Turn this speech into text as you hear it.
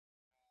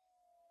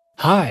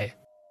Hi,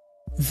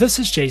 this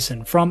is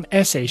Jason from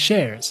SA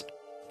Shares,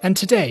 and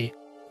today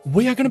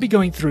we are going to be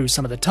going through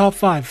some of the top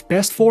 5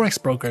 best Forex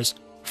brokers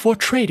for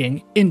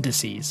trading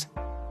indices.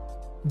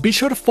 Be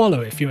sure to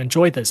follow if you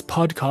enjoy this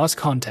podcast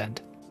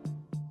content.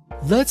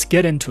 Let's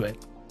get into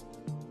it.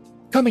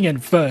 Coming in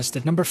first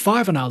at number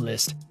 5 on our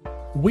list,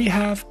 we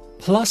have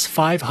Plus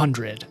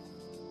 500.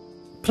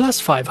 Plus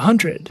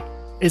 500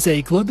 is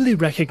a globally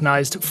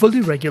recognized,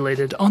 fully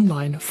regulated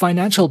online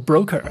financial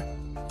broker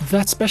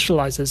that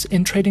specializes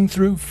in trading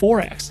through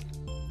Forex,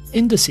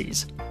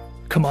 indices,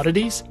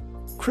 commodities,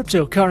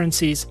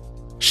 cryptocurrencies,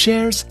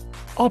 shares,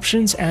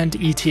 options, and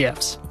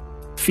ETFs.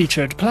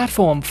 Featured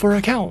platform for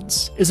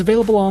accounts is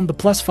available on the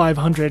Plus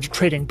 500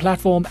 trading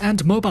platform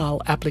and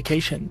mobile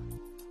application,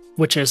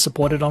 which is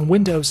supported on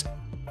Windows,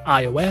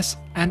 iOS,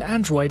 and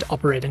Android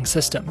operating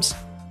systems.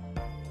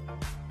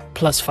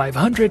 Plus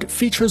 500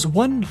 features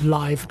one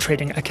live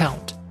trading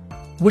account,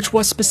 which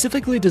was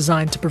specifically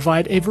designed to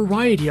provide a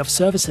variety of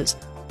services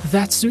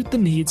that suit the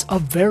needs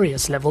of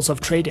various levels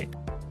of trading,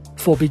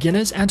 for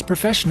beginners and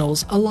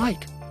professionals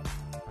alike.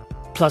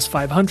 Plus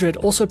 500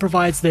 also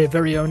provides their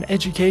very own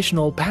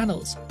educational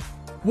panels,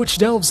 which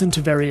delves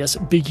into various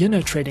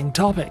beginner trading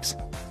topics,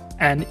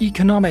 an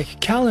economic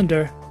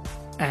calendar,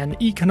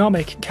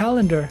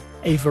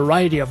 a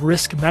variety of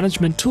risk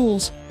management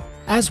tools,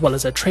 as well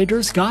as a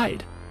trader's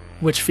guide,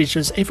 which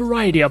features a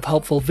variety of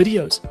helpful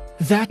videos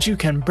that you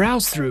can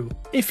browse through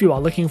if you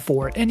are looking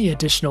for any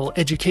additional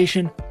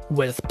education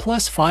with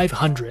Plus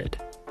 500.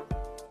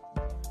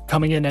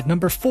 Coming in at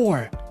number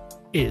 4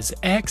 is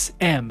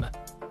XM.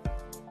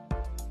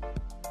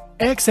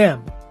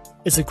 XM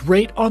is a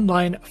great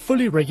online,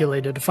 fully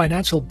regulated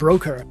financial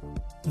broker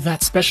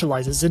that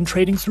specializes in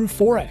trading through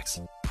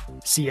Forex,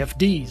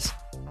 CFDs,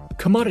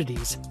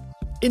 commodities,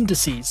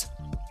 indices,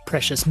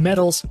 precious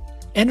metals,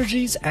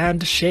 energies,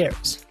 and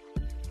shares.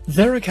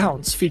 Their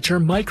accounts feature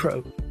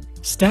micro,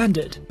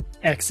 standard,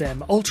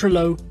 XM Ultra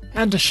Low,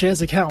 and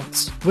shares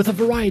accounts with a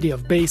variety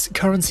of base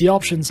currency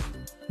options,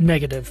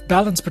 negative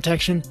balance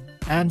protection,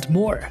 and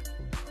more.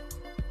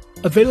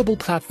 Available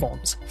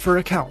platforms for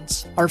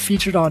accounts are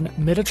featured on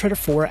MetaTrader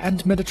 4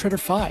 and MetaTrader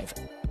 5,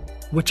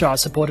 which are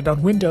supported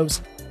on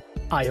Windows,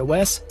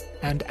 iOS,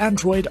 and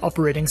Android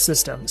operating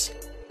systems.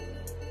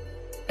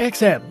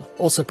 XM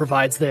also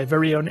provides their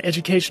very own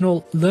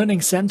educational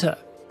learning center,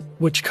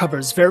 which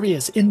covers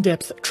various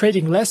in-depth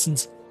trading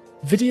lessons,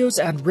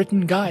 videos and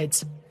written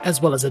guides,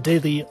 as well as a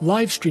daily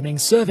live streaming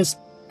service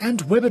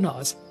and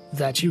webinars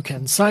that you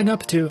can sign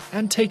up to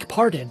and take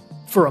part in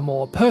for a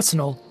more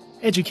personal,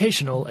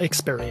 educational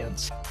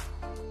experience.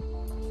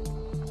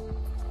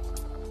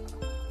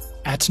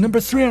 At number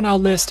 3 on our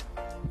list,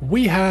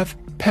 we have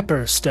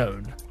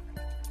Pepperstone.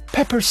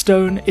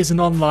 Pepperstone is an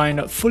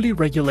online, fully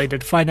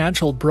regulated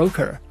financial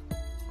broker.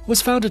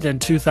 Was founded in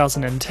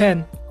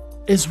 2010,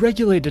 is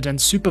regulated and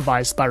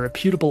supervised by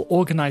reputable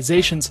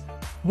organizations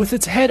with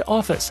its head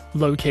office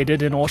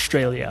located in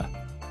Australia.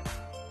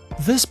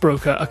 This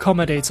broker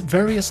accommodates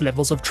various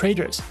levels of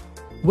traders.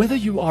 Whether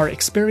you are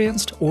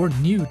experienced or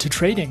new to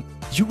trading,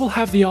 you will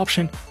have the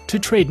option to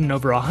trade in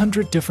over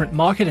 100 different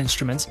market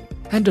instruments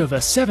and over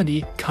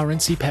 70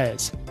 currency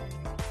pairs.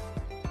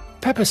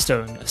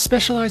 Pepperstone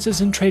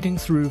specializes in trading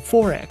through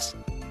Forex,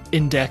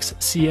 index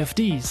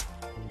CFDs,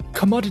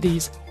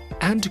 commodities,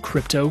 and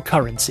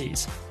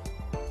cryptocurrencies.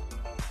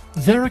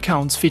 Their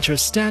accounts feature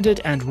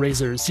standard and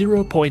Razor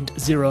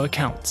 0.0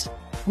 accounts,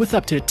 with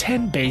up to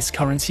 10 base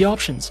currency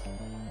options,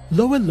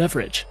 lower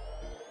leverage,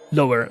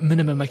 lower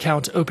minimum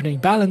account opening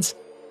balance,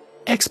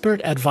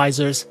 expert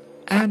advisors,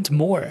 and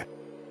more.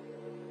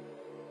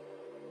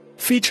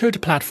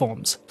 Featured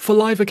platforms for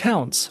live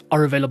accounts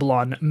are available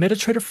on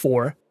MetaTrader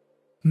 4,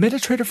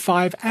 MetaTrader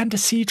 5, and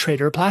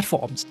CTrader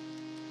platforms,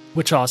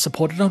 which are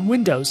supported on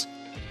Windows,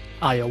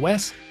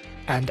 iOS,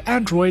 and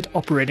Android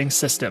operating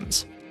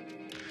systems.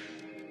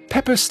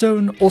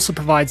 Pepperstone also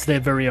provides their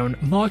very own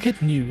market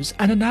news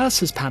and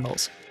analysis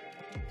panels,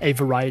 a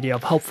variety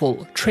of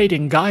helpful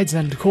trading guides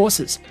and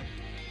courses,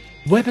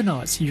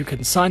 webinars you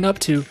can sign up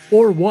to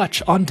or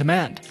watch on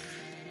demand,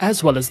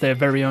 as well as their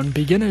very own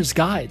beginner's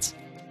guides,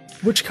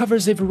 which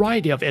covers a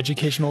variety of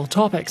educational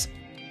topics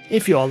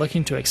if you are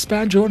looking to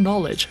expand your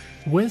knowledge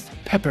with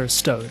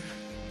Pepperstone.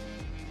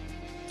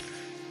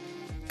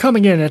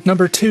 Coming in at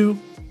number 2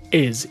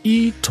 is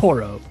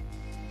eToro.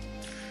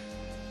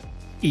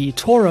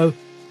 eToro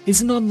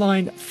is an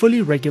online,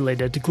 fully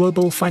regulated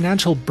global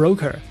financial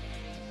broker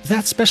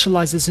that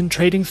specializes in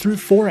trading through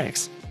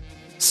Forex,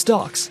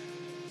 stocks,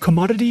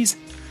 commodities,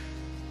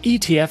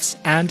 ETFs,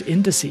 and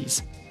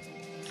indices.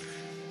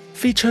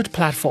 Featured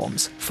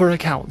platforms for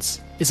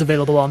accounts is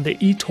available on the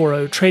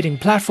eToro trading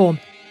platform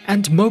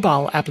and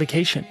mobile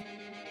application,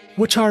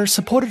 which are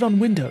supported on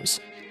Windows,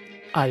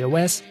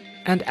 iOS,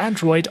 and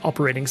Android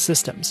operating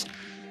systems.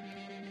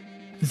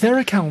 Their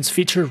accounts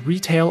feature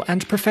retail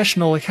and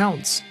professional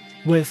accounts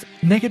with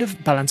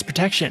negative balance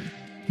protection,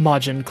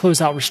 margin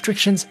closeout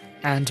restrictions,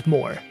 and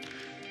more.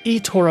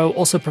 eToro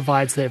also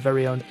provides their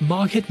very own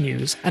market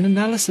news and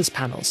analysis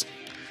panels,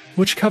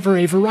 which cover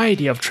a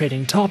variety of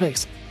trading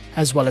topics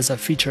as well as a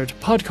featured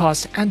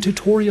podcast and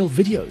tutorial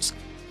videos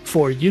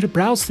for you to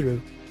browse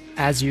through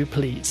as you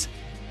please.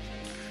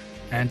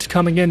 And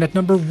coming in at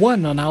number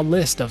 1 on our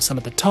list of some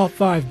of the top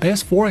 5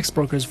 best Forex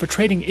brokers for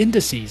trading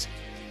indices,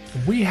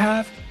 we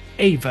have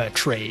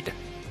AvaTrade.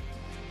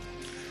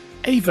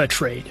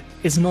 AvaTrade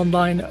is an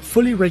online,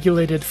 fully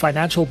regulated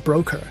financial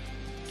broker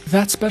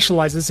that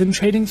specializes in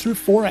trading through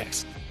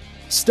Forex,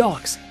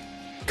 stocks,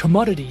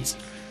 commodities,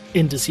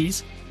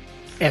 indices,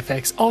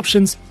 FX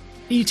options,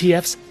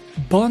 ETFs,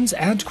 bonds,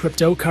 and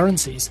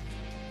cryptocurrencies.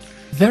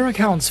 Their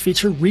accounts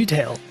feature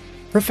retail,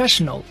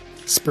 professional,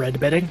 spread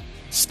betting,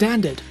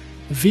 standard,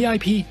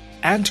 VIP,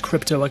 and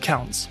crypto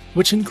accounts,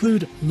 which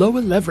include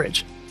lower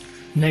leverage,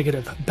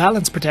 negative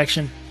balance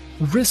protection,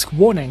 risk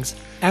warnings,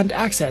 and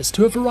access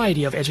to a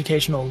variety of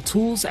educational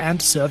tools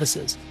and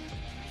services.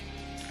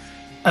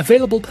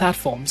 Available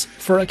platforms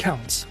for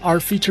accounts are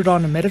featured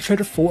on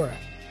MetaTrader 4,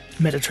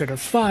 MetaTrader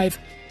 5,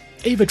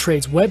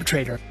 AvaTrade's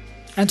WebTrader,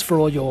 and for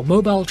all your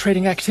mobile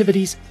trading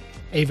activities,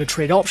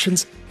 AvaTrade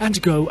Options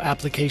and Go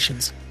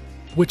applications,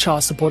 which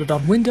are supported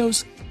on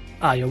Windows,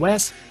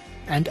 iOS,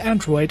 and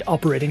Android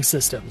operating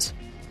systems.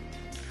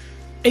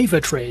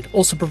 AvaTrade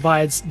also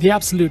provides the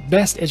absolute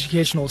best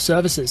educational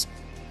services,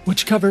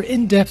 which cover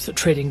in-depth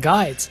trading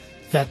guides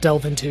that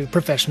delve into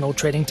professional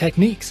trading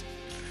techniques,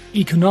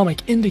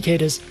 economic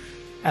indicators,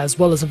 as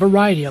well as a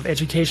variety of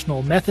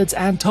educational methods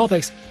and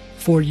topics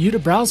for you to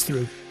browse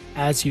through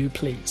as you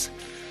please.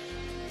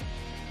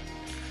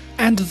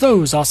 And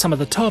those are some of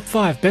the top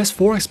 5 best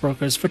Forex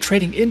brokers for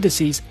trading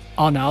indices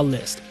on our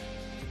list.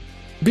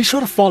 Be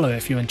sure to follow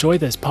if you enjoy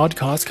this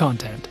podcast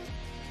content.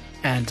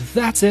 And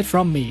that's it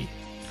from me.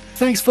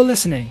 Thanks for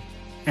listening,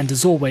 and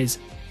as always,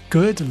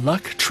 good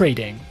luck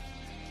trading.